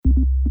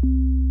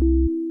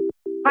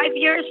5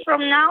 years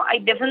from now, I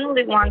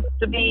definitely want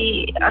to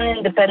be an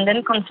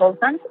independent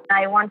consultant.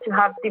 I want to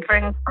have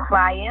different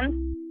clients,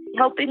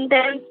 helping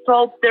them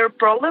solve their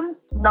problems,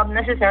 not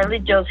necessarily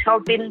just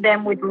helping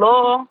them with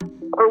law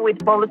or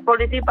with public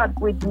policy, but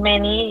with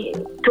many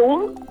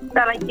tools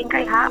that I think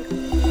I have.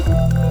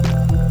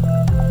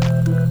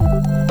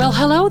 Well,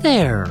 hello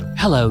there.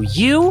 Hello,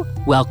 you.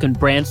 Welcome to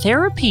Brand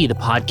Therapy, the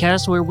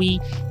podcast where we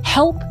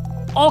help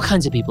all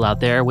kinds of people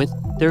out there with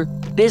their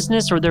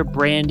business or their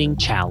branding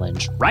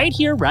challenge. Right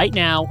here, right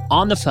now,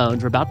 on the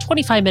phone for about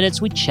 25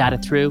 minutes, we chat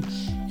it through,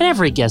 and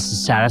every guest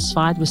is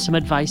satisfied with some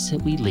advice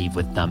that we leave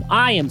with them.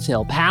 I am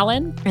Phil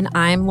Palin. And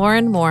I'm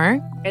Lauren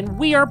Moore. And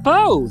we are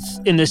both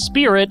in the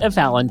spirit of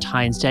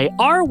Valentine's Day.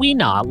 Are we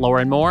not,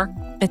 Lauren Moore?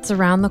 It's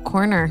around the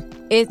corner.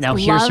 Now,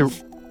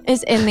 love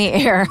is in the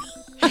air.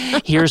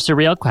 Here's the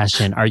real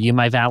question. Are you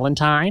my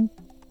Valentine?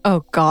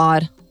 Oh,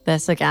 God.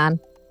 This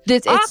again.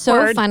 It's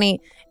so funny.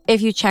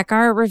 If you check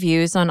our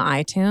reviews on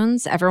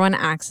iTunes, everyone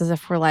acts as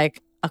if we're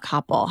like a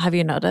couple. Have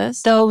you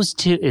noticed? Those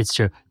two, it's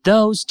true.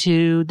 Those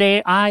two,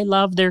 I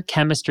love their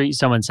chemistry.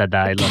 Someone said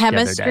that. I looked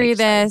chemistry the other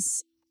day,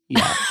 this.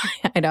 Yeah.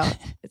 I know.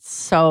 It's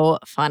so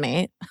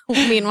funny.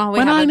 Meanwhile,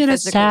 when I'm in a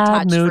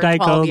sad mood, I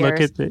go years.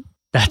 look at the.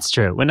 That's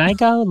true. When I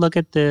go look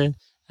at the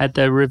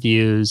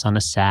reviews on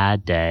a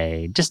sad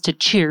day, just to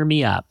cheer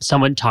me up.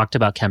 Someone talked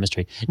about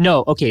chemistry.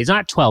 No, okay, it's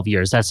not 12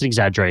 years. That's an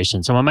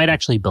exaggeration. Someone might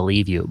actually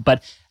believe you.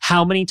 But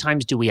how many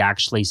times do we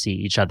actually see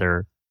each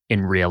other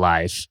in real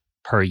life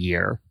per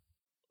year?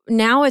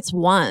 Now it's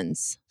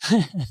once.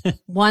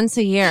 Once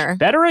a year.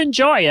 Better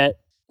enjoy it.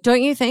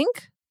 Don't you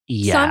think?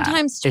 Yeah.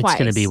 Sometimes twice. It's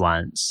going to be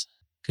once.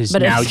 Because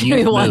but now it's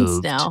you've moved.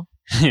 Once now.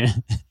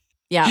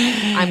 Yeah,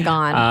 I'm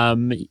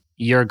gone.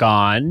 You're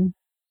gone.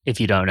 If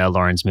you don't know,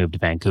 Lauren's moved to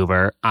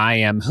Vancouver. I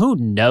am, who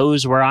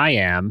knows where I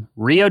am?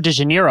 Rio de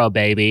Janeiro,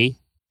 baby.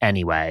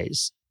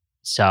 Anyways,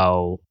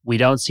 so we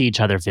don't see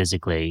each other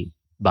physically,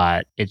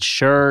 but it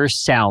sure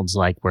sounds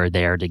like we're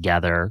there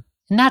together.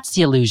 And that's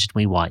the illusion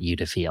we want you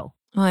to feel.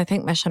 Well, I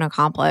think mission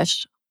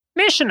accomplished.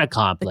 Mission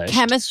accomplished. The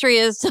chemistry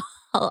is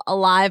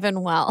alive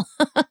and well.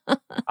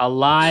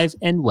 Alive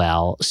and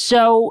well.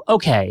 So,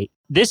 okay,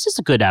 this is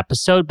a good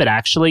episode, but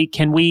actually,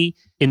 can we,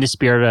 in the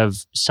spirit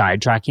of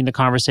sidetracking the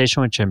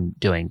conversation, which I'm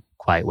doing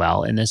quite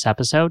well in this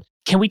episode,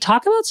 can we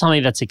talk about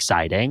something that's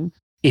exciting?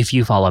 If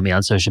you follow me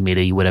on social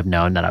media, you would have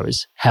known that I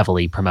was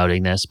heavily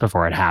promoting this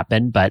before it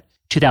happened. But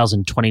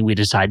 2020, we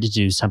decided to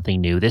do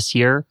something new this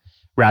year.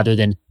 Rather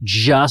than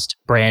just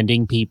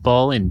branding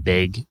people in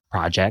big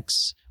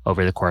projects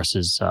over the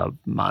courses of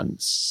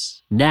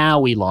months, now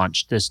we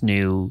launched this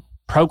new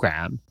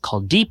program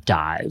called Deep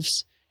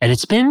Dives. And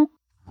it's been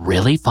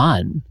really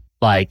fun.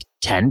 Like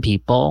 10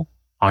 people,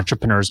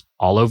 entrepreneurs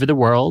all over the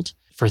world.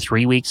 For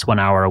 3 weeks, 1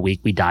 hour a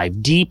week, we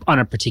dive deep on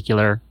a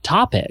particular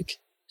topic.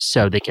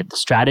 So they get the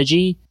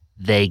strategy,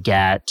 they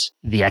get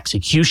the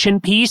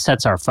execution piece.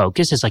 That's our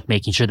focus, is like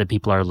making sure that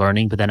people are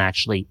learning, but then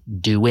actually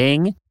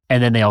doing.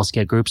 And then they also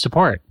get group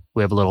support.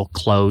 We have a little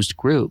closed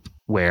group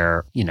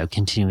where,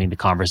 continuing the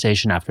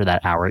conversation after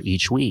that hour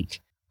each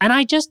week. And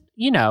I just,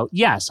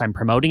 yes, I'm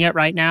promoting it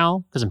right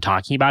now because I'm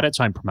talking about it,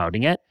 so I'm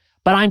promoting it.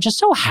 But I'm just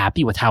so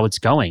happy with how it's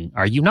going.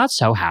 Are you not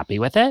so happy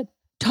with it?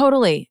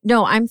 Totally.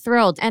 No, I'm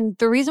thrilled. And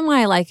the reason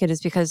why I like it is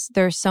because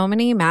there's so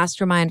many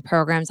mastermind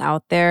programs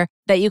out there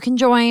that you can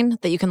join,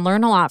 that you can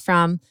learn a lot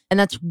from, and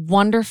that's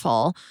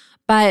wonderful.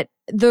 But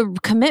the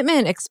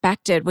commitment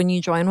expected when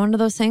you join one of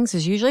those things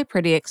is usually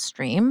pretty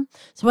extreme.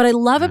 So what I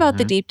love about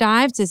the deep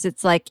dives is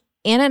it's like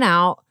in and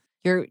out.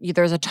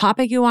 There's a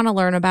topic you want to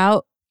learn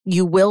about.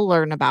 You will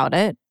learn about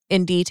it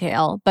in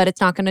detail, but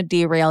it's not going to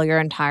derail your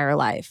entire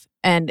life.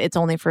 And it's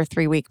only for a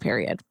 3-week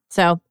period.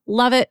 So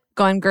love it.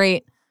 Going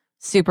great.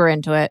 Super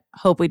into it.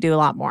 Hope we do a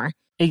lot more.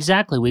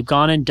 Exactly. We've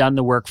gone and done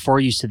the work for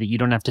you so that you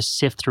don't have to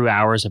sift through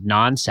hours of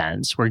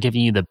nonsense. We're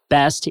giving you the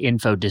best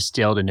info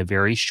distilled in a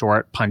very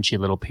short, punchy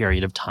little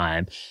period of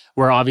time.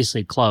 We're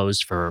obviously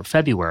closed for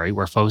February.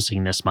 We're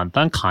focusing this month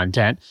on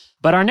content.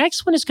 But our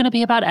next one is going to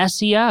be about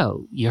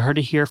SEO. You heard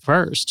it here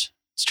first.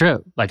 It's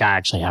true. Like, I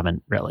actually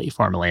haven't really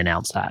formally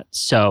announced that.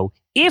 So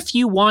if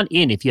you want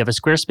in, if you have a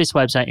Squarespace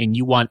website and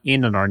you want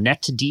in on our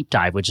next deep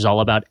dive, which is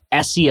all about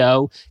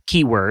SEO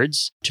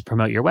keywords to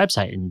promote your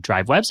website and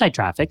drive website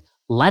traffic,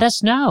 let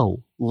us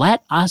know.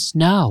 Let us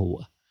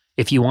know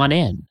if you want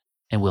in,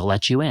 and we'll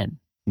let you in.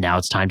 Now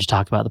it's time to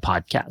talk about the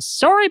podcast.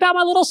 Sorry about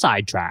my little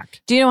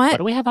sidetrack. Do you know what? What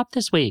do we have up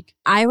this week?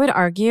 I would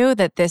argue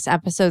that this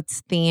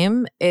episode's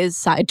theme is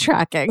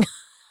sidetracking.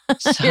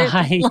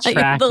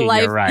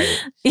 Sidetracking, you're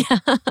right. Yeah.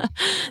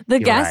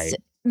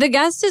 The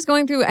guest is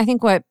going through, I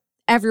think, what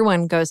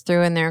everyone goes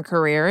through in their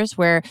careers,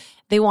 where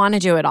they want to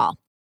do it all.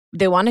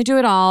 They want to do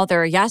it all.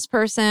 They're a yes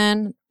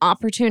person,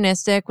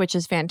 opportunistic, which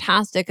is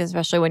fantastic,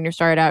 especially when you're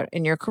started out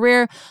in your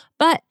career.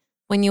 But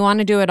when you want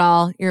to do it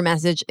all, your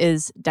message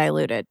is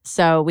diluted.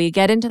 So we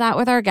get into that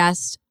with our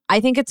guest. I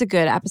think it's a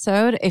good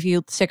episode. If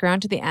you stick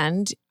around to the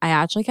end, I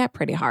actually get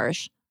pretty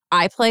harsh.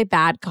 I play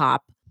bad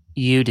cop.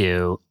 You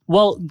do.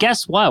 Well,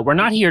 guess what? We're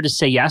not here to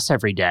say yes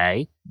every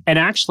day. And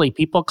actually,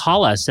 people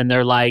call us and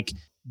they're like,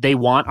 they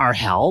want our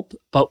help,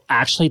 but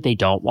actually they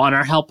don't want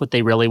our help. What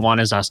they really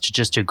want is us to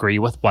just agree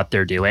with what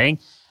they're doing.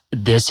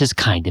 This is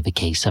kind of a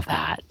case of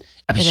that.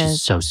 I mean,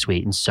 she's so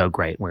sweet and so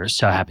great. We're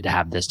so happy to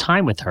have this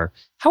time with her.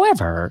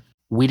 However,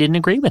 we didn't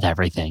agree with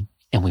everything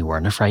and we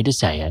weren't afraid to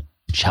say it.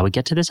 Shall we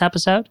get to this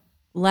episode?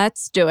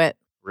 Let's do it.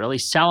 Really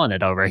selling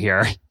it over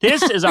here.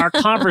 This is our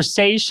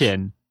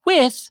conversation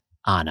with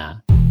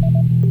Anna.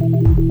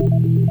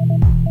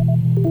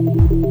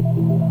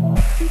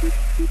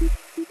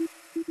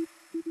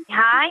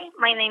 Hi,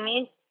 my name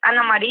is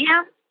Ana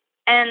Maria,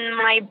 and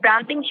my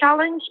branding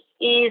challenge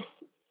is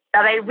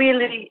that I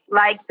really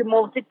like to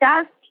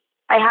multitask.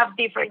 I have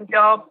different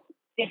jobs,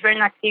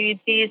 different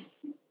activities,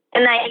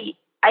 and I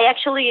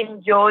actually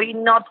enjoy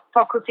not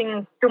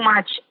focusing too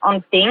much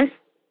on things.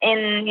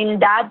 And in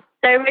that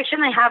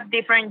direction, I have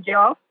different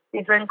jobs,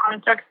 different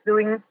contracts,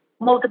 doing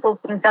multiple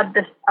things at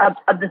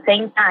the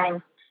same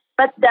time.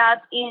 But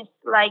that is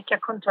like a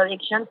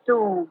contradiction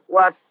to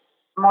what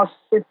most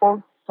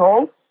people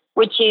told,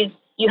 which is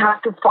you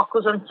have to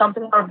focus on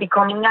something or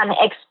becoming an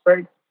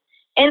expert.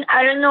 And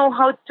I don't know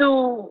how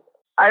to,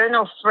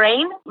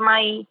 frame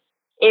my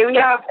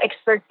area of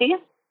expertise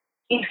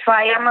if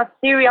I am a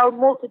serial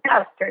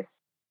multitasker.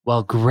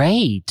 Well,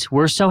 great.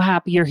 We're so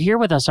happy you're here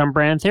with us on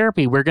Brand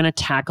Therapy. We're going to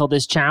tackle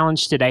this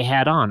challenge today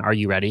head on. Are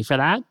you ready for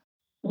that?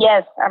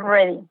 Yes, I'm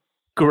ready.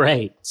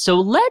 Great. So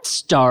let's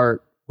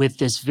start with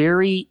this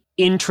very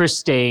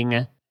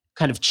interesting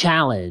kind of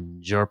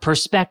challenge or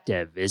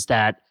perspective is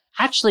that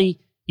actually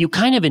you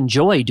kind of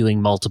enjoy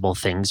doing multiple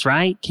things,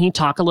 right? Can you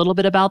talk a little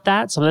bit about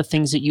that? Some of the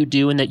things that you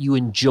do and that you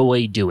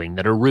enjoy doing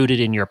that are rooted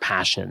in your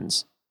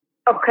passions.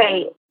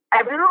 Okay. I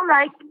really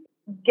like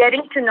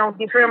getting to know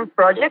different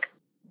projects.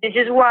 This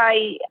is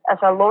why, as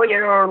a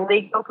lawyer or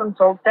legal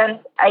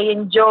consultant, I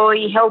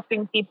enjoy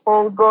helping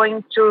people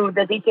going through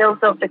the details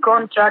of the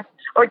contract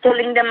or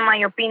telling them my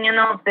opinion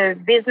of the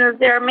business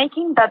they're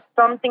making. That's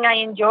something I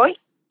enjoy.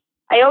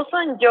 I also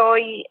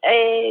enjoy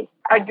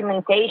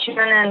argumentation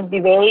and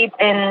debate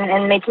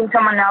and making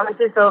some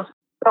analysis of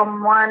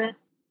someone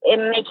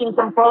and making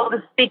some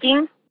public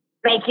speaking,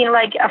 making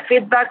like a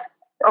feedback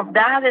of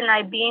that. And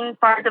I've been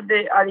part of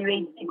the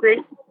debate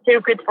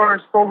circuit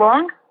for so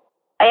long.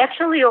 I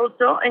actually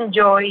also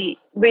enjoy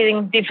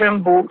reading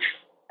different books.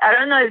 I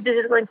don't know if this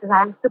is going to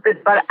sound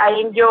stupid, but I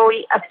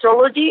enjoy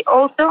astrology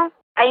also.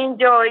 I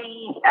enjoy,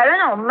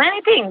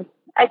 many things.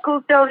 I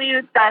could tell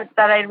you that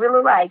I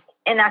really like.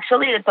 And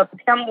actually the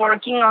topics I'm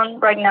working on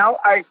right now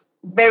are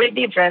very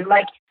different.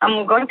 Like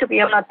I'm going to be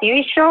on a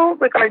TV show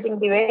regarding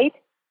debate.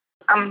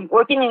 I'm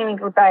working in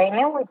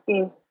Rutaine, which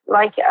is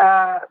like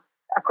a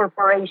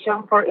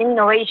corporation for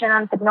innovation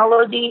and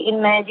technology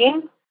in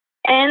Medellin.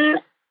 And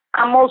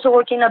I'm also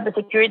working at the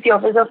Security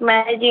Office of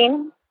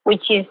Medellin,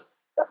 which is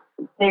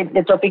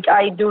the topic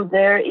I do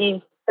there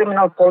is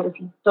criminal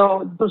policy.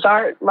 So those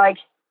are like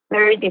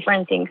very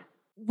different things.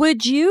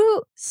 Would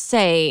you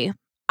say,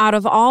 out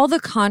of all the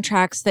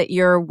contracts that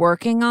you're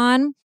working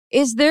on,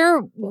 is there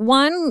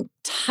one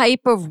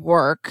type of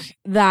work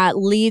that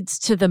leads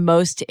to the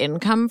most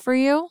income for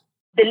you?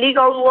 The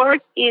legal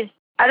work is,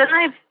 I don't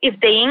know if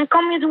the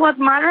income is what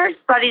matters,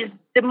 but it's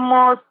the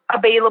most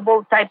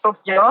available type of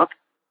job.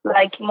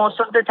 Like most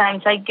of the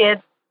times I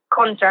get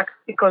contracts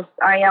because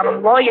I am a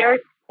lawyer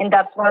and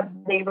that's what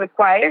they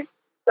require.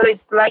 So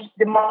it's like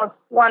the most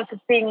wanted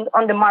thing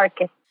on the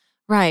market.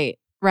 Right.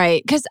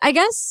 Right. Because I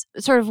guess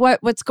sort of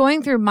what's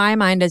going through my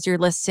mind as you're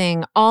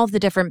listing all the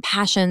different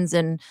passions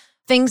and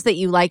things that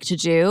you like to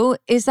do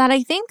is that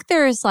I think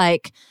there's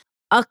like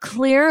a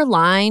clear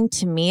line,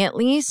 to me at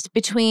least,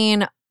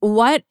 between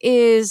what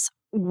is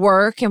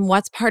work and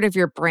what's part of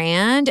your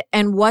brand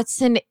and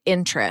what's an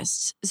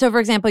interest. So, for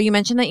example, you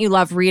mentioned that you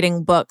love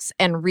reading books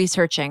and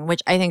researching,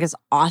 which I think is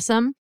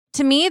awesome.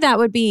 To me, that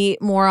would be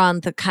more on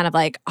the kind of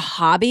like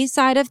hobby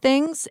side of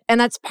things. And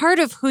that's part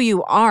of who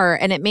you are.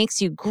 And it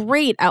makes you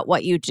great at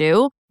what you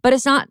do, but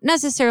it's not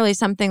necessarily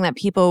something that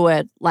people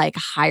would like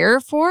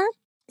hire for.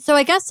 So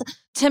I guess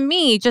to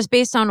me, just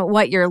based on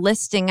what you're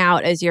listing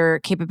out as your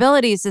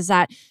capabilities, is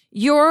that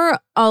you're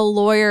a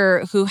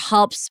lawyer who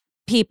helps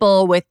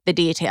people with the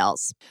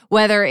details,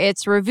 whether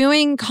it's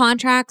reviewing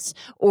contracts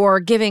or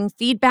giving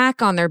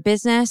feedback on their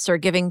business or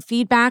giving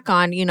feedback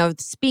on,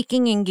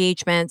 speaking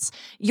engagements.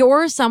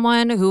 You're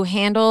someone who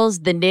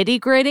handles the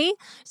nitty-gritty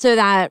so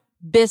that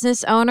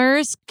business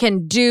owners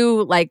can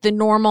do like the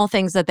normal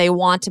things that they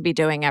want to be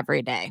doing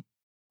every day.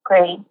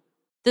 Great.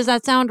 Does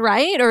that sound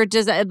right? Or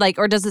does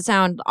it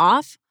sound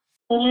off?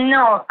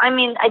 No,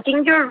 I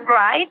think you're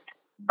right.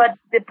 But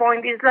the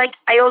point is, like,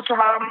 I also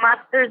have a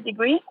master's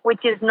degree,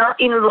 which is not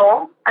in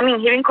law.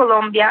 Here in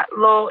Colombia,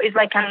 law is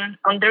like an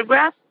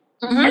undergrad.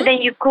 Mm-hmm. And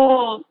then you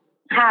could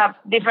have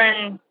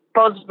different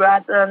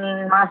postgrads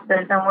and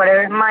masters and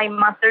whatever. My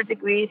master's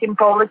degree is in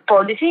public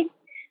policy,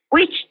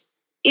 which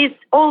is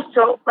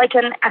also like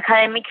an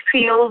academic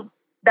field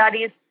that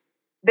is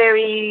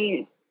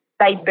very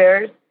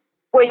diverse.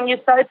 When you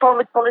study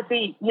public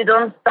policy, you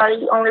don't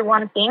study only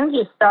one thing.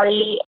 You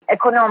study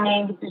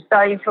economics, you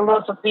study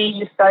philosophy,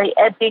 you study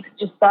ethics,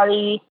 you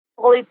study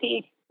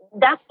politics.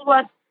 That's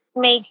what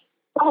make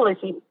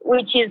policies,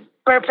 which is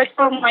perfect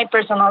for my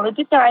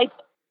personality type.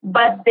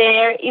 But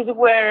there is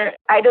where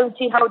I don't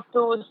see how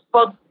to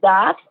spot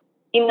that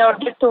in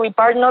order to be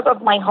part not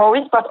of my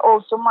hobbies, but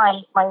also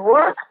my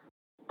work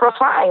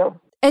profile.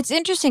 It's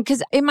interesting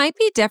because it might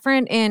be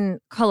different in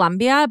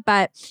Colombia,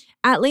 but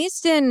at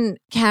least in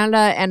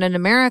Canada and in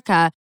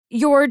America,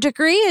 your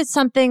degree is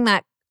something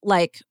that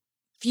like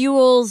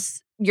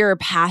fuels your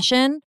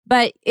passion,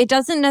 but it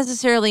doesn't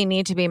necessarily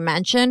need to be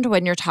mentioned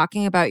when you're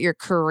talking about your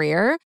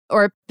career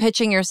or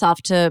pitching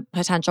yourself to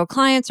potential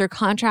clients or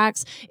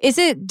contracts. Is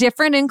it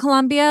different in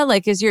Colombia?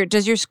 Like, does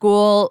your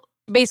school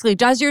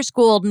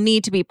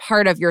need to be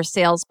part of your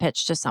sales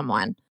pitch to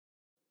someone?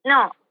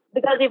 No,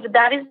 because if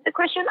that is the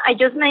question, I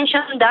just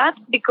mentioned that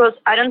because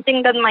I don't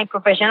think that my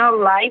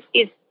professional life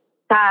is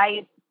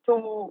tied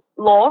to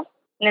law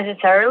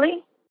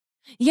necessarily.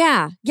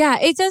 Yeah.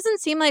 It doesn't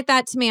seem like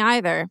that to me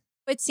either.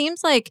 It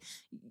seems like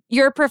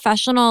your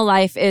professional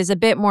life is a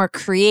bit more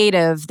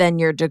creative than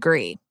your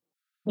degree.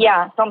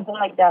 Yeah, something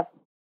like that.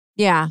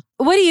 Yeah.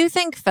 What do you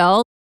think,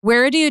 Phil?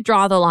 Where do you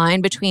draw the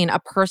line between a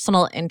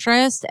personal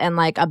interest and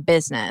like a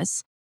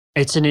business?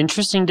 It's an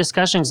interesting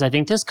discussion because I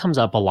think this comes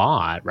up a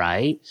lot,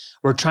 right?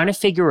 We're trying to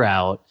figure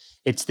out,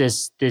 it's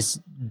this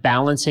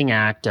balancing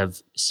act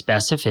of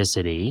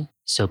specificity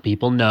so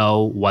people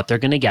know what they're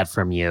going to get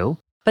from you,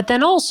 but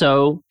then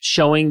also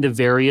showing the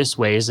various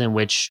ways in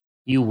which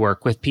you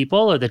work with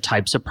people or the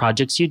types of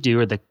projects you do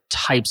or the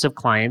types of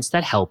clients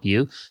that help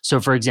you. So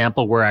for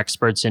example, we're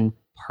experts in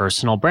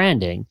personal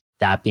branding.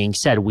 That being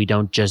said, we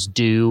don't just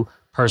do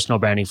personal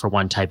branding for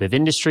one type of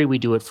industry. We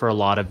do it for a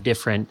lot of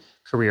different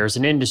careers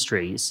and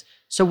industries.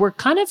 So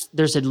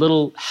there's a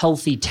little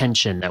healthy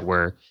tension that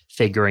we're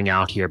figuring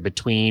out here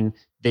between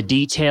the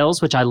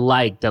details, which I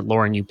like that,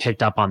 Lauren, you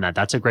picked up on that.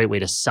 That's a great way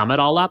to sum it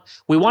all up.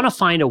 We want to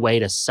find a way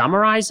to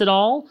summarize it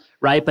all,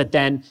 right? But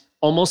then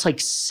almost like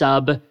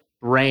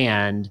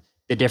sub-brand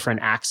the different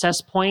access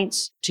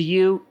points to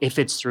you, if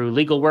it's through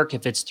legal work,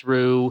 if it's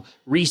through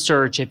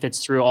research, if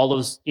it's through all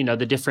those,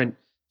 the different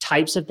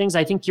types of things.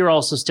 I think you're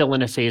also still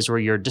in a phase where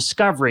you're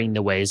discovering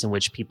the ways in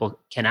which people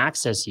can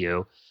access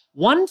you.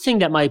 One thing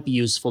that might be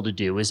useful to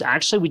do is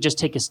actually we just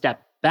take a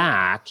step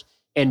back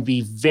and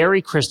be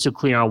very crystal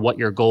clear on what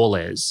your goal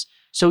is.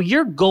 So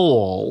your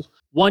goal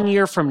 1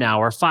 year from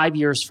now or 5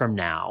 years from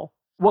now,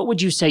 what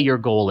would you say your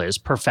goal is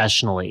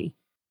professionally?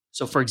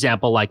 So for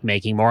example, like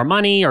making more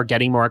money or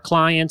getting more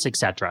clients,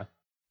 etc.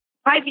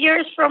 5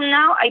 years from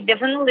now, I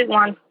definitely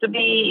want to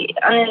be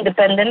an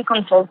independent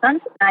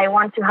consultant. I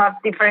want to have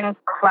different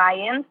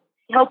clients,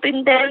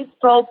 helping them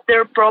solve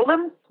their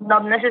problems,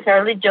 not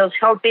necessarily just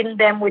helping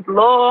them with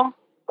law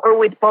or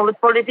with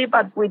policy,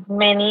 but with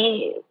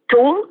many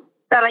tools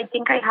that I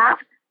think I have.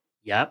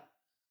 Yep.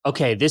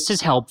 Okay, this is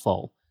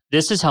helpful.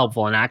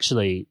 And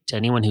actually, to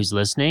anyone who's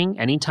listening,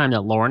 anytime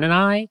that Lauren and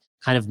I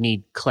kind of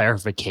need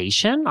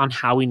clarification on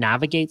how we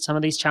navigate some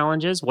of these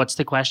challenges, what's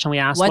the question we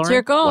ask, What's Lauren?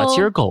 your goal? What's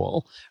your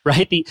goal?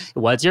 Right?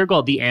 What's your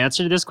goal? The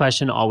answer to this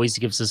question always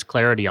gives us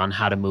clarity on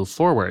how to move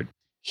forward.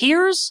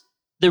 Here's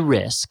the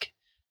risk,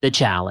 the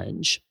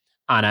challenge,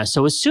 Anna.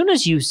 So as soon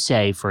as you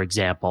say, for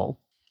example,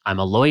 I'm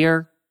a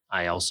lawyer,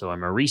 I also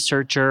am a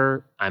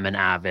researcher, I'm an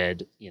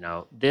avid,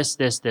 this,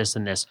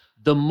 and this.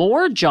 The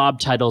more job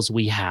titles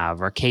we have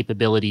or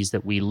capabilities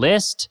that we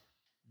list,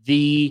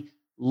 the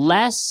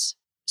less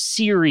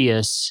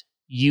serious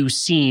you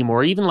seem,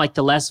 or even like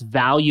the less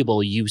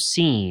valuable you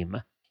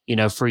seem,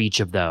 for each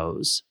of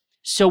those.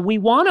 So we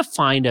want to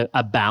find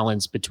a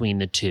balance between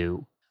the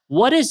two.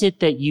 What is it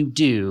that you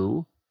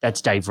do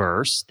that's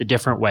diverse, the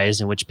different ways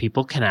in which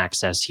people can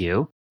access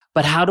you,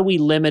 but how do we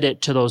limit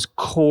it to those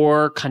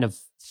core kind of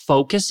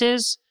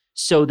focuses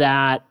so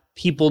that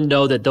people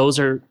know that those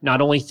are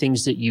not only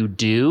things that you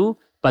do,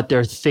 but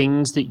they're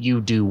things that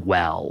you do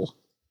well?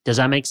 Does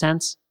that make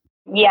sense?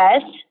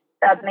 Yes,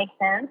 that makes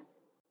sense.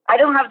 I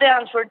don't have the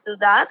answer to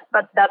that,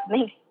 but that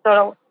makes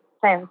total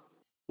sense.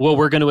 Well,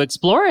 we're going to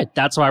explore it.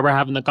 That's why we're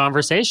having the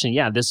conversation.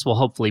 Yeah, this will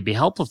hopefully be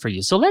helpful for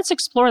you. So let's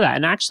explore that.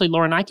 And actually,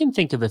 Lauren, I can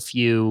think of a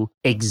few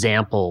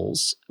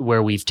examples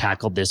where we've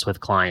tackled this with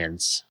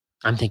clients.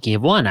 I'm thinking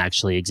of one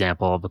actually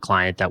example of a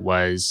client that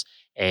was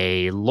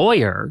a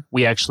lawyer.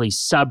 We actually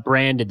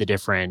sub-branded the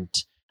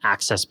different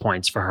access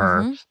points for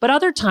her. Mm-hmm. But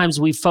other times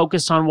we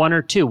focus on one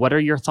or two. What are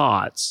your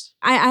thoughts?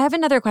 I have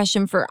another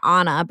question for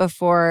Anna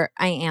before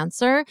I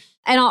answer.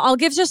 And I'll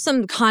give just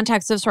some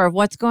context of sort of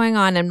what's going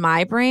on in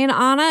my brain,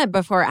 Anna,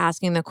 before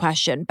asking the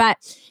question. But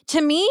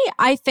to me,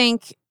 I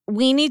think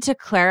we need to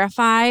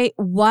clarify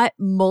what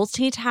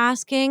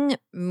multitasking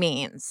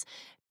means.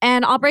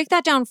 And I'll break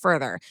that down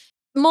further.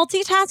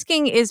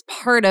 Multitasking is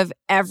part of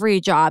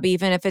every job,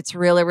 even if it's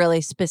really,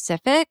 really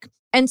specific.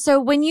 And so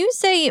when you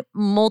say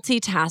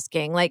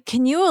multitasking, like,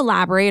 can you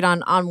elaborate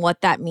on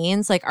what that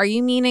means? Like, are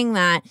you meaning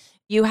that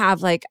you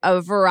have like a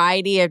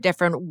variety of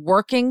different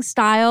working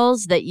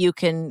styles that you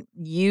can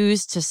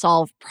use to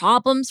solve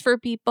problems for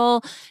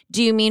people?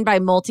 Do you mean by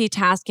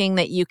multitasking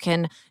that you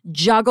can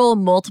juggle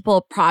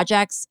multiple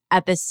projects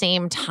at the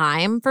same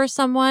time for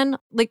someone?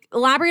 Like,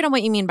 elaborate on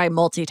what you mean by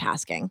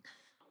multitasking.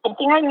 I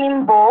think I'm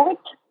in both,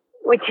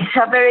 which is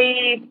a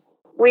very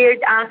weird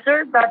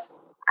answer, but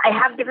I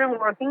have different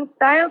working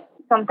styles.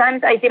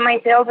 Sometimes I see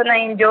myself and I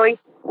enjoy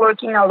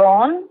working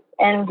alone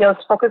and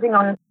just focusing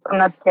on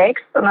a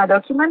text, on a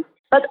document.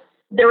 But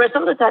the rest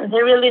of the time, I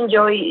really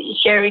enjoy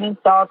sharing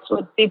thoughts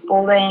with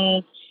people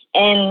and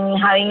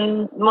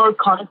having more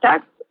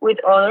contact with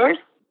others.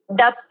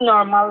 That's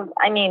normal.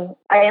 I mean,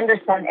 I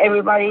understand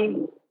everybody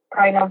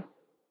kind of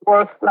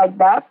works like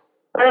that.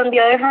 But on the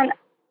other hand,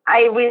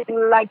 I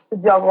really like to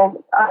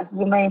juggle, as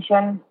you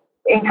mentioned,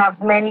 and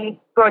have many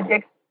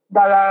projects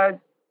that are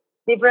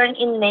different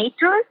in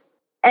nature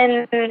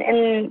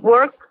and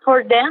work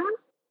for them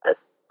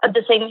at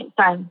the same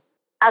time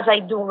as I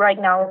do right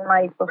now in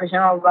my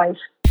professional life.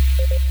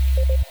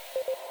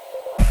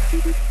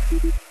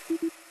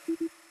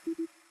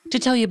 To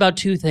tell you about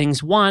two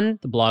things. One,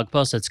 the blog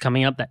post that's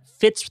coming up that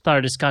fits with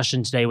our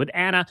discussion today with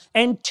Anna.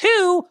 And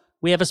two,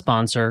 we have a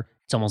sponsor.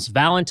 It's almost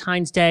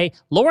Valentine's Day.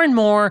 Lauren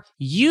Moore,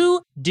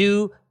 you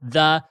do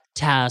the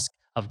task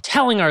of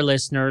telling our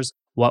listeners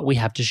what we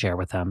have to share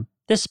with them.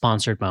 This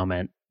sponsored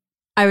moment.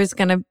 I was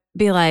going to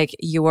be like,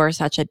 you are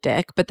such a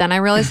dick. But then I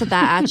realized that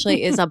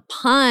actually is a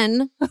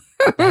pun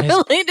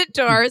related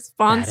to our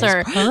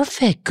sponsor. That is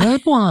perfect.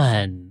 Good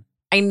one.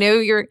 I knew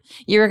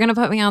you were going to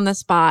put me on the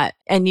spot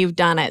and you've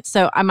done it.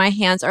 So my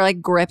hands are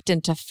like gripped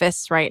into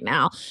fists right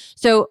now.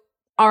 So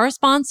our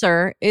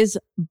sponsor is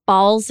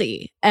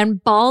Ballsy,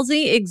 and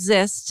Ballsy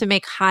exists to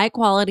make high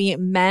quality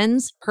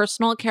men's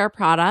personal care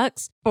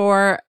products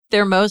for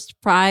their most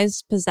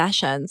prized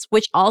possessions,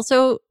 which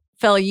also,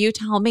 Phil, you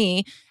tell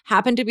me,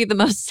 happen to be the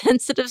most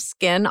sensitive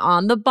skin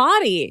on the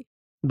body.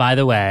 By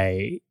the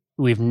way,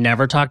 we've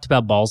never talked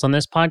about balls on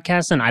this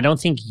podcast, and I don't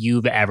think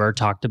you've ever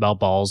talked about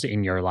balls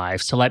in your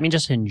life. So let me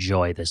just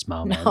enjoy this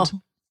moment. No.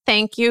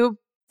 Thank you.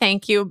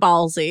 Thank you,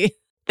 Ballsy.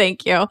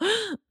 Thank you.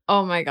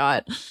 Oh my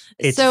God.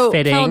 It's so,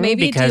 fitting Phil,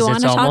 maybe because do you want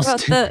it's to talk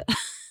almost about the...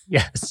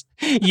 Yes.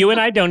 You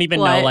and I don't even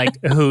know like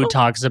who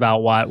talks about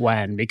what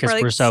when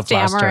because we're so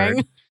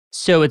flustered.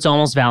 So it's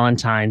almost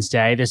Valentine's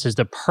Day. This is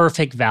the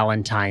perfect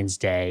Valentine's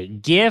Day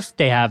gift.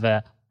 They have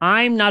a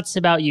I'm Nuts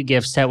About You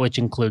gift set, which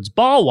includes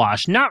ball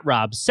wash, nut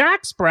rub,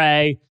 sack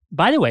spray.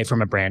 By the way,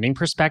 from a branding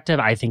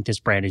perspective, I think this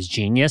brand is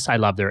genius. I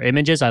love their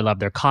images. I love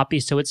their copy.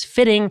 So it's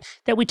fitting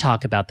that we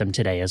talk about them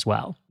today as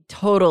well.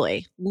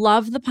 Totally.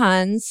 Love the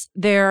puns.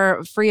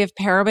 They're free of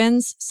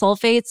parabens,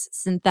 sulfates,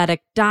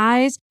 synthetic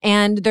dyes,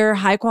 and they're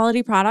high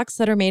quality products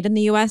that are made in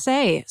the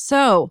USA.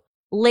 So,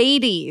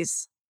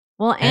 ladies,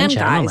 well, and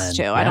guys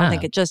too. Yeah. I don't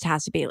think it just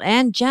has to be,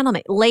 and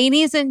gentlemen,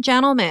 ladies and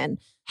gentlemen,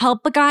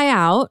 help the guy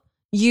out.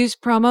 Use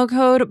promo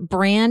code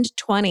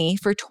BRAND20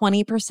 for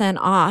 20%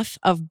 off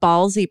of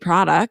Ballsy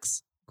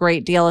products.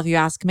 Great deal if you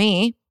ask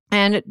me.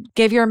 And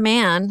give your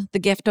man the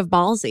gift of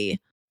Ballsy.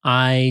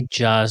 I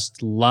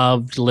just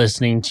loved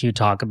listening to you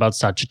talk about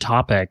such a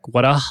topic.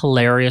 What a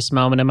hilarious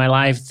moment in my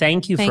life.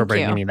 Thank you for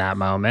bringing me that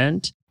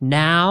moment.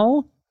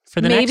 Now,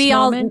 for the next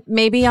moment.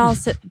 Maybe I'll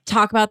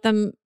talk about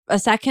them a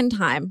second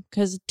time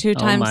because two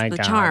times the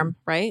charm,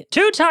 right?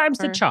 Two times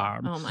the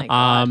charm. Oh my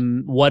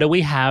God. What do we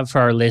have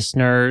for our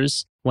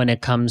listeners when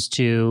it comes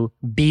to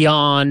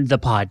beyond the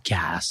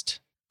podcast?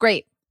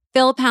 Great.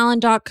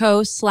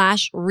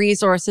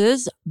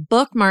 philpallen.co/resources.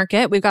 Bookmark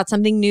it. We've got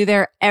something new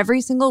there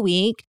every single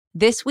week.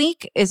 This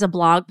week is a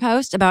blog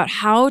post about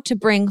how to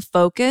bring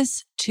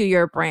focus to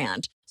your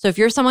brand. So if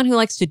you're someone who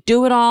likes to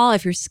do it all,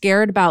 if you're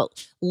scared about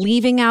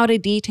leaving out a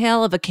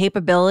detail of a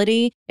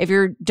capability, if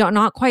you're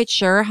not quite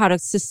sure how to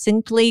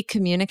succinctly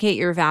communicate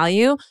your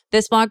value,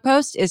 this blog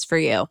post is for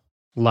you.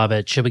 Love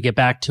it. Should we get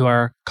back to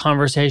our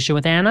conversation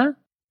with Anna?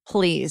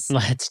 Please.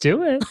 Let's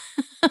do it.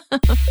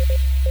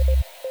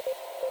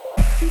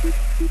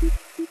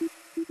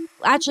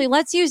 Actually,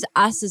 let's use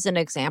us as an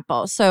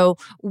example. So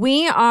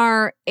we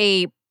are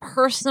a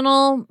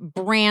personal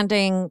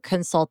branding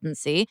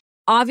consultancy.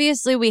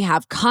 Obviously, we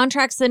have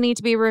contracts that need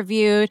to be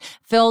reviewed,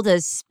 filled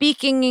as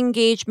speaking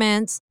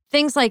engagements,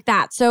 things like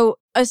that. So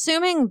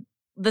assuming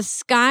the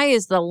sky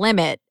is the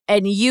limit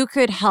and you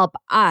could help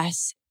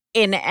us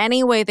in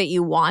any way that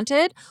you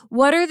wanted,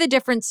 what are the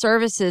different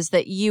services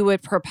that you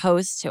would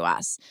propose to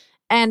us?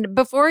 And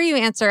before you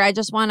answer, I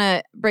just want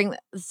to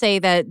say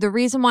that the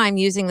reason why I'm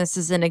using this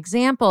as an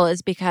example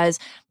is because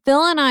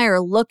Phil and I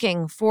are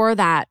looking for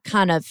that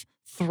kind of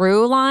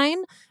through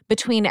line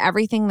between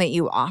everything that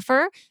you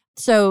offer.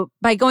 So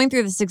by going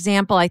through this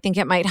example, I think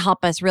it might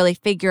help us really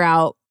figure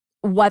out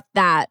what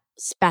that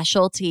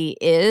specialty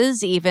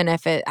is, even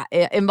if it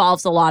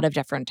involves a lot of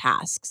different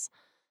tasks.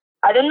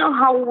 I don't know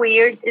how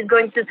weird it's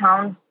going to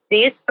sound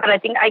this, but I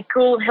think I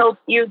could help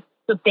you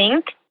to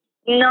think,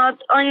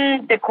 not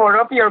on the core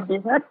of your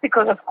business,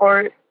 because of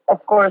course,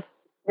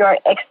 you're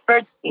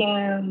experts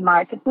in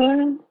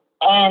marketing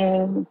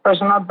and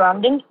personal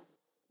branding,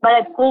 but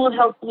I could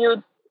help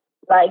you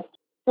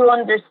to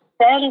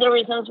understand the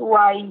reasons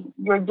why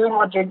you're doing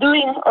what you're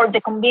doing, or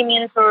the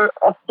convenience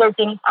of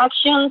certain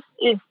actions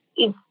is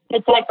the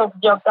type of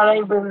job that I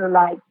really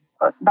like,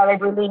 or that I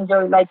really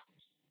enjoy, like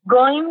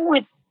going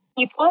with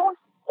people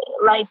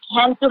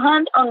hand to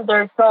hand on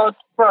their thought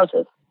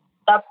process.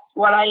 That's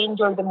what I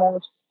enjoy the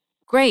most.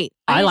 Great.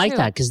 I do like too.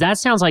 that because that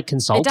sounds like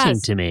consulting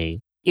does. to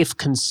me. If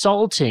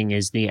consulting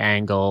is the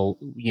angle,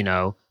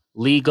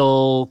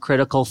 legal,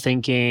 critical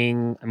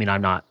thinking,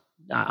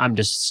 I'm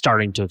just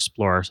starting to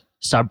explore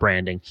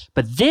sub-branding.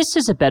 But this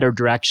is a better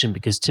direction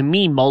because to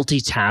me,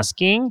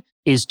 multitasking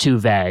is too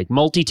vague.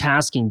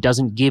 Multitasking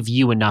doesn't give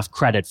you enough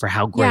credit for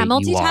how great you are.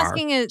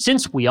 multitasking is...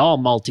 Since we all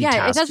multitask.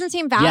 Yeah, it doesn't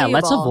seem valuable. Yeah,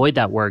 let's avoid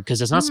that word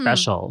because it's not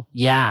special.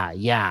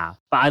 Yeah.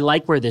 But I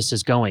like where this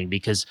is going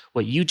because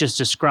what you just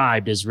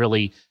described is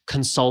really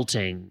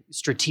consulting,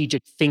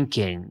 strategic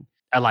thinking.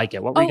 I like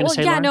it. What were you going to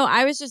say, Lauren? No,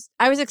 I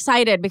was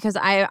excited because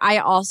I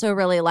also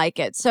really like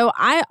it. So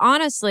I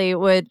honestly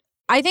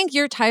I think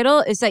your title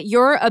is that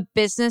you're a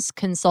business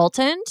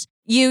consultant.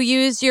 You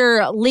use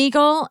your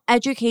legal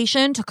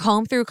education to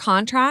comb through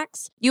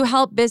contracts. You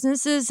help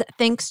businesses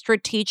think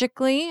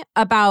strategically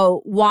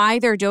about why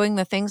they're doing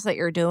the things that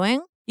you're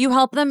doing. You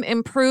help them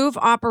improve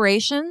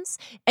operations,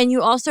 and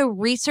you also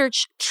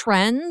research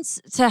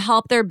trends to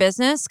help their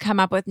business come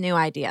up with new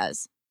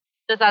ideas.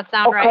 Does that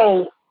sound right?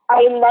 Okay,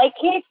 I like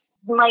it.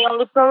 My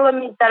only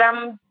problem is that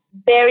I'm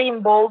very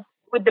involved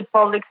with the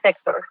public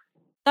sector.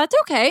 That's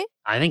okay.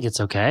 I think it's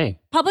okay.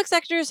 Public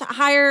sectors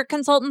hire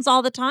consultants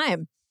all the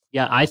time.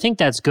 Yeah, I think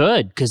that's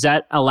good because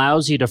that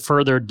allows you to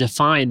further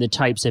define the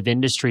types of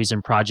industries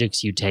and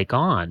projects you take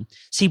on.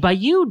 See, by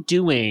you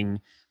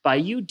doing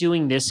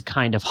this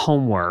kind of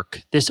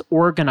homework, this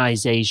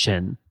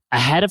organization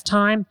ahead of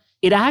time,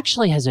 it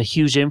actually has a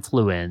huge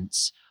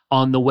influence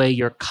on the way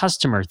your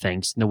customer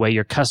thinks and the way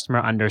your customer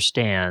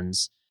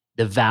understands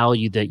the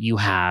value that you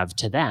have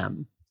to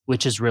them,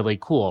 which is really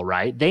cool,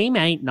 right? They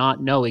might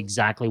not know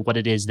exactly what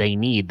it is they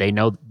need. They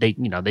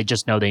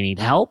just know they need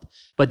help,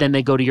 but then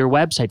they go to your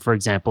website, for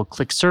example,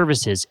 click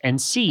services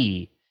and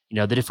see,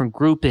 the different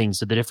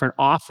groupings or the different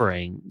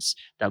offerings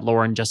that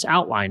Lauren just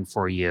outlined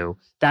for you.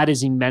 That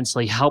is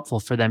immensely helpful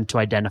for them to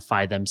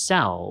identify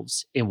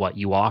themselves in what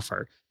you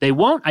offer. They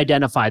won't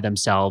identify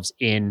themselves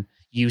in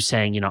you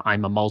saying,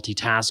 I'm a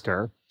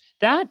multitasker.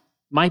 That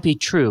might be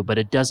true, but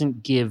it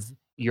doesn't give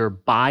your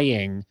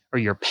buying or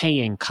your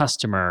paying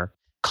customer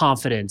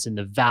confidence in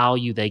the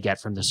value they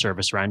get from the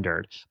service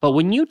rendered. But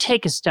when you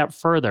take a step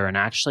further and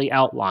actually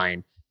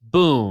outline,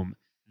 boom,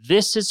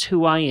 this is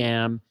who I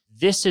am,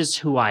 this is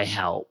who I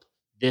help,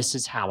 this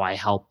is how I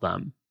help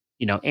them.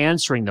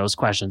 Answering those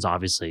questions,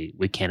 obviously,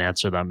 we can't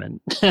answer them in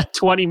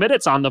 20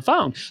 minutes on the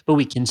phone, but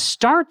we can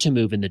start to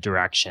move in the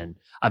direction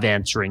of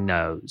answering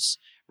those,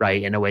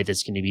 right, in a way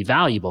that's going to be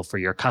valuable for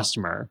your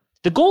customer.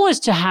 The goal is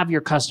to have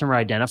your customer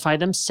identify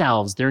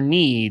themselves, their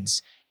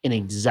needs, in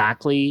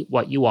exactly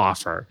what you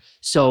offer.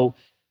 So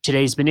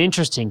today's been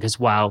interesting because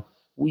while,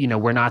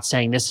 we're not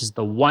saying this is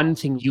the one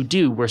thing you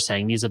do, we're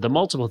saying these are the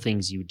multiple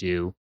things you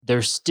do.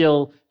 There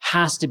still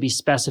has to be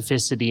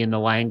specificity in the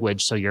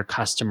language so your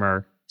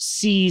customer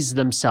sees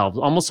themselves,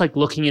 almost like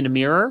looking in a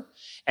mirror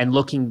and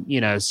looking,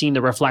 seeing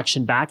the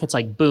reflection back. It's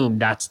like, boom,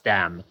 that's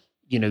them.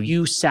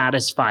 You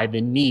satisfy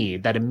the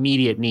need, that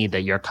immediate need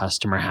that your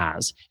customer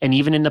has. And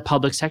even in the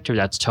public sector,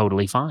 that's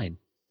totally fine.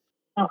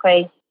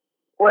 Okay.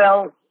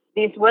 Well,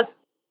 this was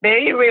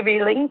very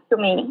revealing to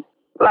me.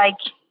 Like,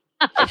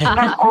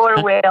 I'm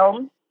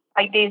overwhelmed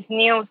by this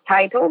new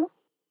title,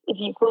 if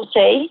you could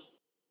say.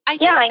 I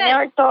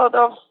never thought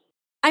of.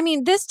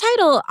 This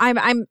title,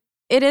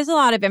 it is a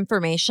lot of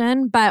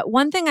information, but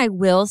one thing I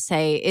will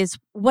say is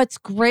what's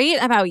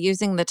great about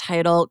using the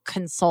title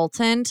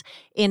consultant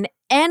in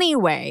any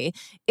way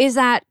is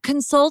that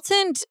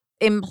consultant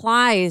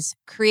implies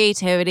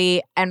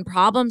creativity and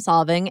problem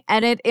solving,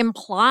 and it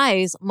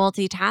implies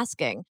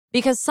multitasking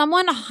because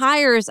someone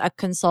hires a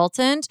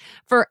consultant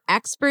for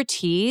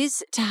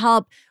expertise to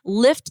help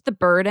lift the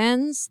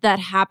burdens that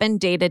happen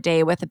day to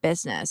day with a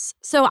business.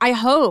 So I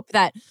hope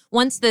that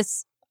once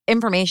this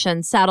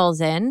information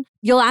settles in,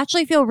 you'll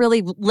actually feel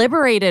really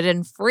liberated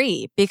and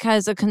free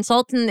because a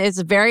consultant is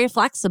very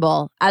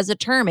flexible as a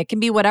term. It can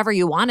be whatever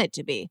you want it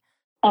to be.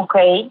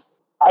 Okay,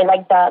 I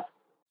like that.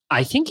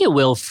 I think it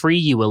will free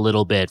you a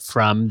little bit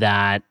from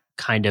that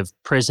kind of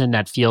prison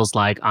that feels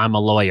like I'm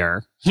a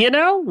lawyer.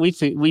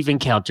 We've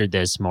encountered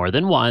this more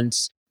than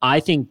once.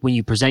 I think when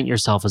you present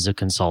yourself as a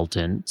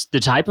consultant, the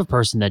type of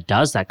person that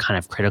does that kind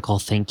of critical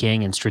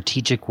thinking and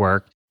strategic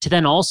work, to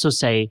then also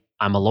say,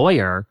 I'm a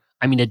lawyer,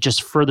 it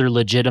just further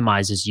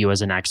legitimizes you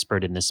as an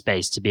expert in the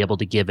space to be able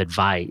to give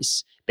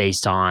advice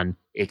based on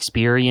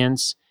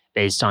experience,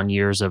 based on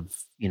years of,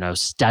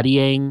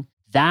 studying.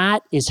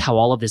 That is how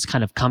all of this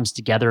kind of comes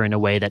together in a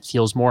way that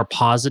feels more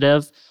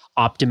positive,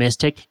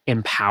 optimistic,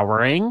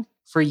 empowering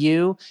for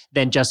you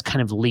than just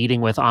kind of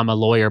leading with, I'm a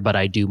lawyer, but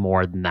I do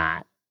more than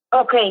that.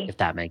 Okay. If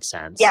that makes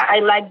sense. Yeah, I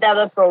like that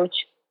approach.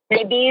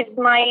 Maybe it's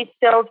my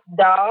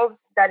self-doubt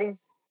that is,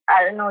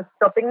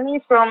 stopping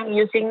me from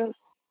using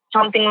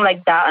something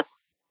like that.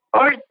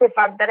 Or the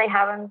fact that I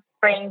haven't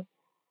framed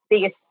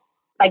this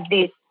like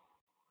this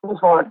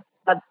before.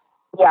 But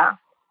yeah,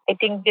 I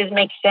think this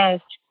makes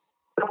sense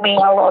to me a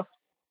lot.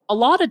 A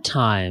lot of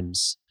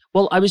times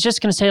Well, I was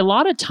just going to say a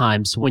lot of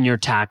times when you're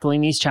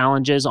tackling these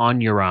challenges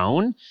on your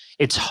own,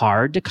 it's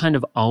hard to kind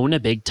of own a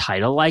big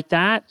title like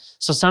that.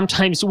 So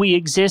sometimes we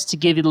exist to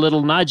give you a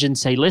little nudge and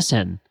say,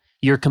 listen,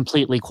 you're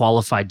completely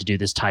qualified to do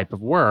this type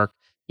of work.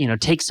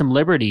 Take some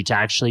liberty to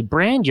actually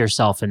brand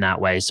yourself in that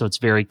way. So it's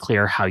very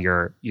clear how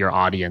your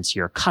audience,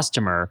 your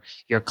customer,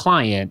 your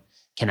client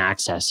can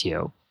access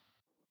you.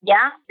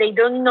 Yeah, they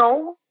don't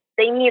know.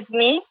 They need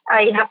me.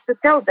 I have to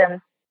tell them.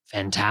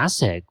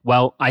 Fantastic.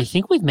 Well, I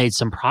think we've made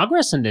some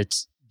progress in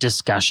this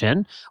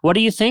discussion. What are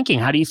you thinking?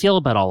 How do you feel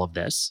about all of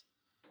this?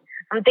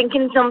 I'm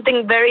thinking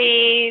something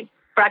very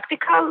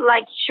practical,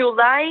 like should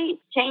I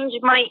change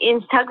my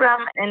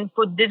Instagram and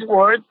put these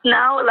words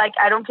now? Like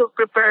I don't feel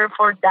prepared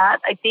for that.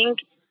 I think,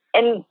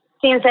 and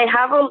since I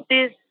have all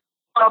these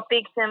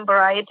topics and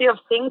variety of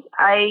things,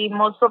 I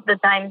most of the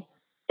time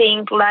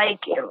think like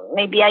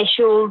maybe I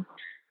should,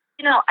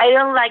 I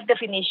don't like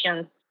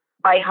definitions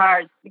by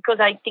heart, because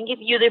I think if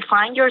you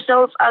define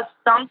yourself as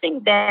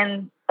something,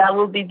 then that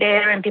will be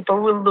there and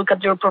people will look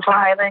at your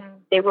profile and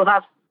they will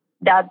have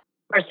that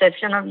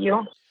perception of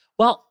you.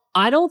 Well,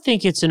 I don't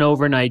think it's an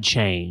overnight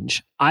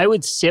change. I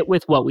would sit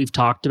with what we've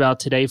talked about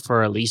today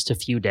for at least a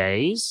few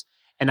days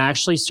and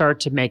actually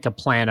start to make a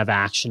plan of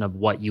action of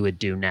what you would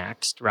do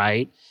next,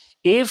 right?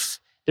 If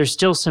there's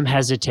still some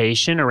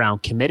hesitation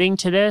around committing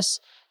to this,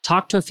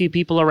 talk to a few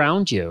people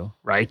around you,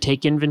 right?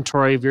 Take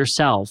inventory of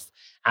yourself.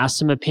 Ask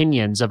some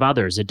opinions of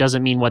others. It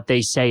doesn't mean what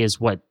they say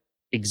is what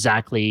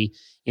exactly,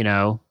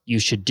 you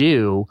should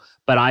do,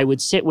 but I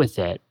would sit with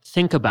it,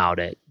 think about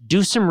it,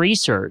 do some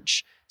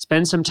research,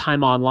 spend some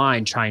time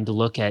online trying to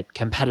look at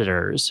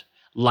competitors,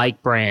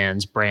 like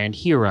brands, brand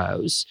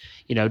heroes,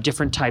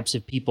 different types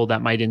of people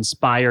that might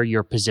inspire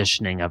your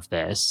positioning of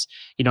this.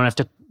 You don't have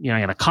to, you're not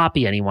going to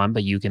copy anyone,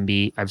 but you can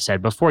be, I've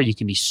said before, you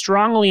can be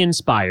strongly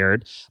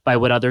inspired by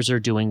what others are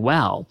doing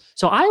well.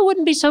 So I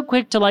wouldn't be so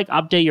quick to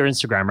update your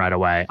Instagram right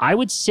away. I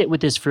would sit with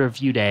this for a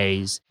few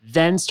days,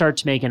 then start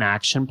to make an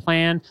action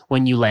plan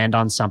when you land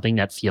on something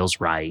that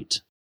feels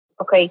right.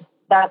 Okay,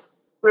 that's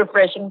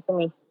refreshing to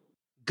me.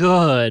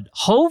 Good.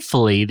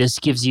 Hopefully this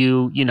gives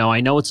you,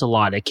 I know it's a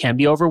lot. It can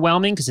be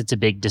overwhelming because it's a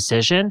big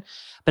decision,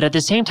 but at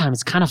the same time,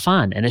 it's kind of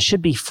fun and it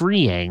should be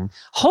freeing.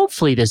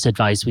 Hopefully this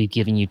advice we've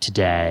given you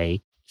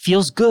today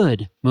feels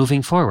good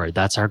moving forward.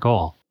 That's our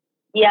goal.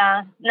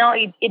 Yeah, no,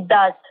 it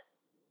does.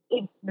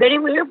 It's very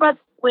weird, but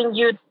when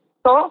you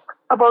talk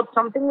about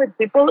something with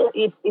people,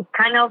 it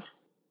kind of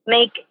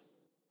make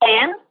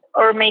sense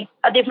or make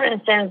a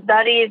different sense.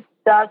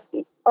 That's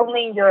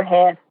only in your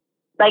head.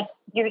 Like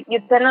you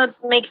cannot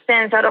make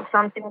sense out of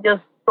something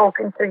just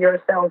talking to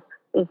yourself.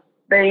 It's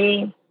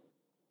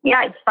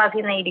it's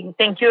fascinating.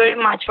 Thank you very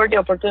much for the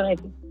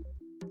opportunity.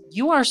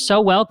 You are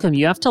so welcome.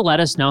 You have to let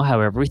us know how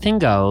everything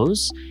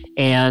goes,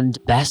 and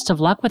best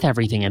of luck with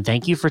everything. And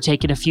thank you for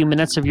taking a few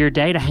minutes of your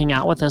day to hang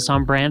out with us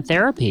on Brand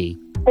Therapy.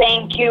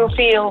 Thank you,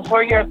 Phil,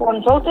 for your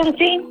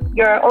consultancy.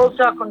 You're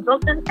also a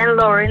consultant, and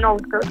Lauren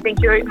also.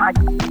 Thank you very much.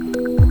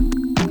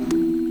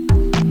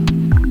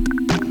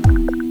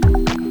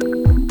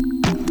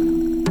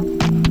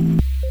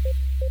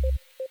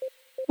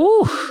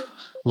 Ooh,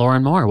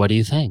 Lauren Moore, what do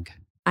you think?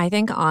 I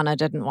think Anna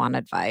didn't want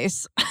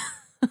advice.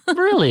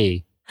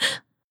 Really?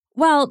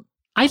 Well,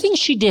 I think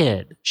she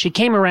did. She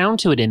came around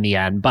to it in the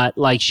end, but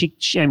she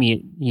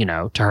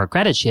to her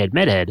credit, she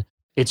admitted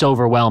it's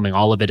overwhelming.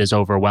 All of it is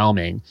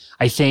overwhelming.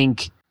 I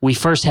think we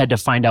first had to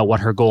find out what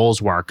her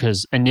goals were,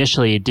 because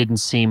initially it didn't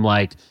seem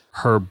like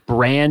her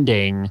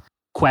branding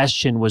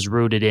question was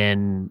rooted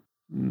in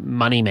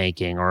money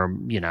making or,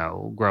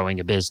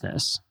 growing a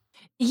business.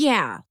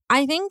 yeah,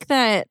 I think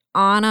that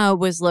Anna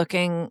was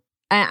looking,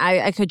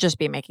 I could just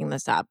be making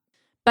this up,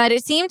 but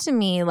it seemed to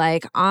me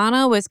like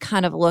Anna was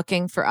kind of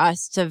looking for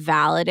us to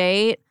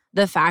validate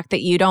the fact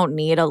that you don't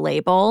need a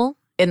label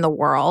in the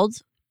world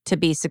to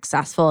be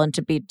successful and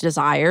to be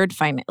desired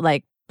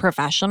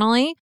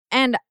professionally.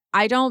 And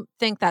I don't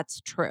think that's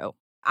true.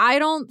 I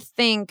don't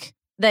think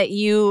that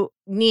you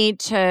need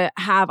to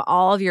have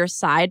all of your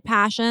side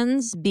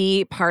passions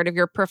be part of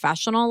your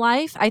professional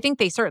life. I think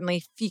they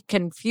certainly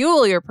can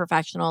fuel your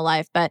professional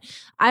life, but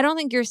I don't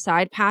think your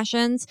side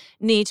passions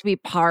need to be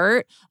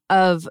part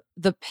of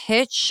the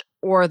pitch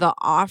or the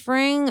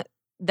offering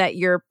that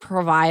you're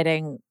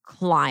providing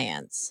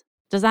clients.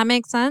 Does that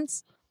make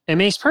sense? It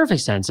makes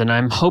perfect sense. And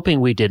I'm hoping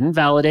we didn't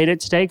validate it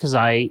today, because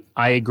I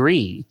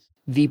agree.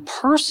 The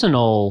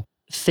personal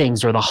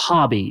things or the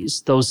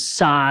hobbies, those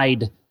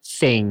side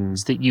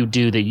things that you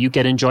do that you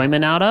get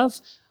enjoyment out of,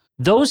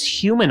 those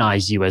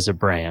humanize you as a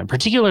brand,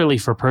 particularly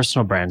for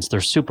personal brands. They're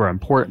super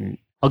important.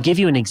 I'll give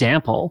you an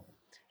example.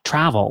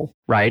 Travel,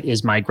 right,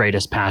 is my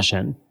greatest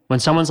passion. When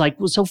someone's like,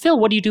 well, so Phil,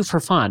 what do you do for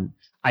fun?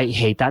 I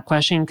hate that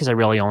question because I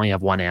really only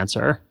have one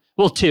answer.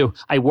 Well, two,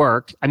 I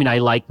work. I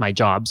like my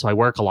job, so I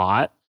work a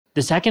lot.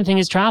 The second thing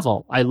is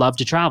travel. I love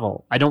to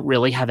travel. I don't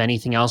really have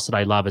anything else that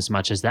I love as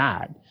much as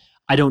that.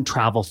 I don't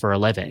travel for a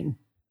living,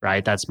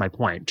 right? That's my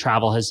point.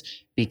 Travel has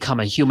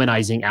become a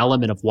humanizing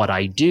element of what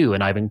I do,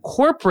 and I've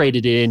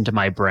incorporated it into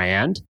my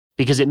brand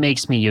because it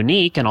makes me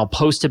unique, and I'll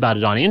post about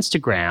it on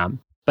Instagram.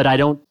 but I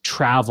don't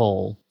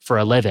travel for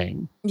a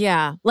living.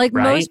 Yeah. Like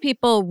right? most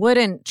people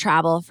wouldn't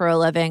travel for a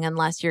living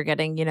unless you're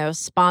getting,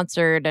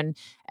 sponsored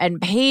and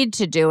paid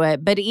to do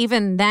it. But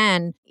even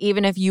then,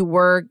 even if you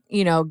were,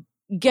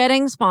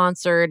 getting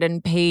sponsored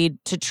and paid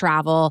to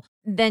travel,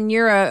 then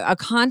you're a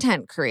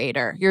content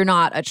creator. You're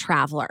not a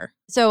traveler.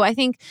 So I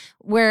think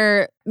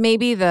where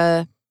maybe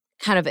the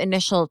kind of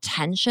initial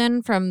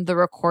tension from the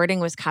recording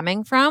was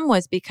coming from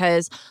was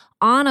because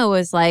Anna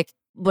was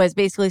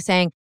basically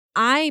saying,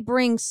 I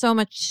bring so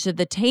much to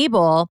the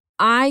table.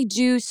 I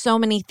do so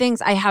many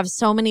things. I have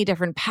so many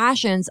different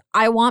passions.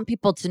 I want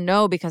people to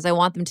know because I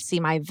want them to see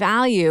my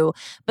value.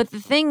 But the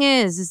thing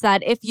is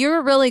that if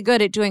you're really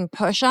good at doing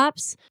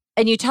push-ups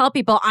and you tell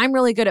people I'm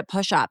really good at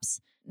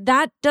push-ups,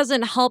 that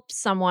doesn't help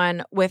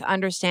someone with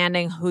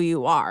understanding who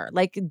you are.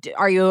 Like,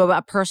 are you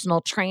a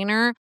personal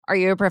trainer? Are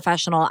you a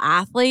professional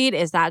athlete?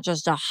 Is that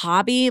just a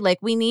hobby? Like,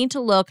 we need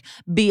to look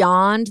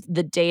beyond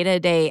the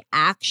day-to-day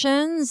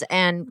actions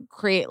and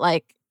create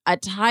a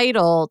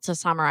title to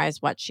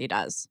summarize what she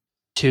does.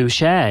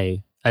 Touche.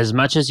 As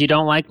much as you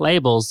don't like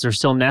labels, they're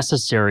still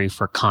necessary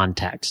for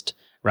context,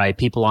 right?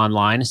 People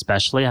online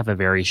especially have a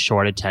very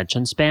short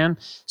attention span.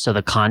 So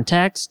the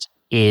context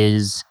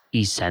is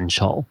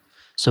essential.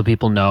 So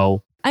people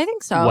know I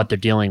think so. What they're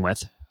dealing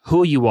with,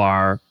 who you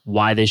are,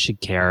 why they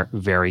should care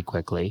very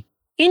quickly.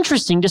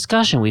 Interesting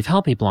discussion. We've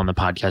helped people on the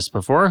podcast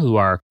before who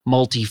are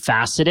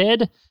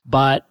multifaceted,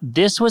 but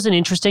this was an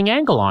interesting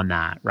angle on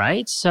that,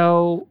 right?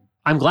 So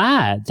I'm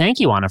glad. Thank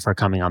you, Anna, for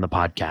coming on the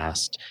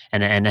podcast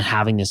and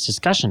having this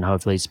discussion.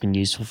 Hopefully it's been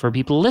useful for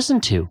people to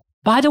listen to.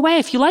 By the way,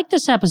 if you like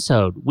this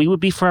episode, we would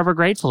be forever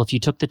grateful if you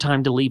took the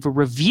time to leave a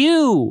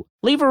review.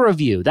 Leave a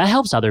review. That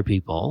helps other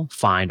people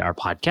find our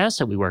podcast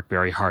that we work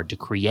very hard to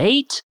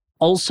create.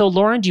 Also,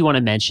 Lauren, do you want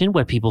to mention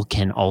what people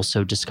can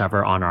also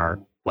discover on our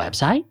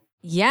website?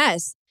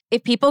 Yes.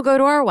 If people go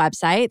to our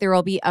website, there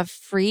will be a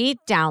free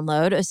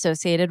download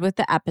associated with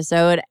the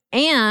episode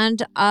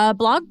and a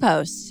blog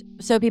post.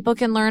 So people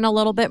can learn a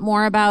little bit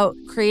more about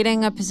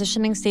creating a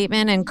positioning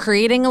statement and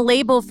creating a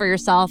label for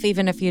yourself,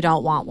 even if you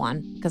don't want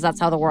one, because that's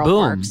how the world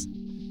works.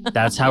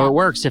 That's how it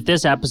works. If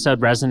this episode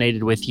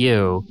resonated with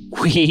you,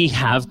 we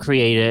have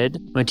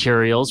created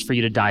materials for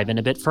you to dive in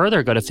a bit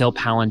further. Go to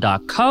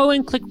philpallen.co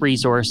and click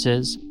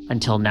resources.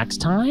 Until next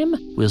time,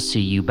 we'll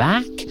see you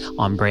back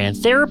on Brand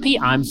Therapy.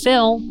 I'm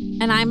Phil.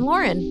 And I'm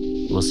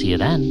Lauren. We'll see you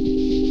then.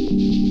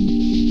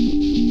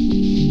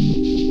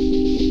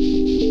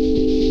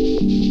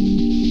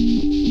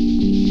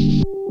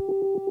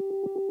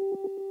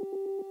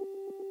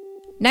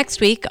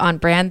 Next week on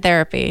Brand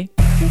Therapy.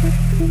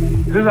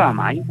 Who am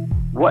I?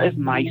 What is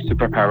my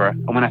superpower?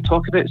 And when I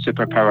talk about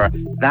superpower,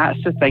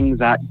 that's the things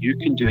that you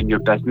can do in your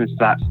business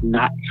that's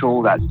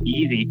natural, that's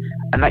easy,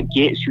 and that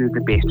gets you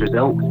the best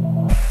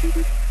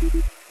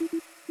results.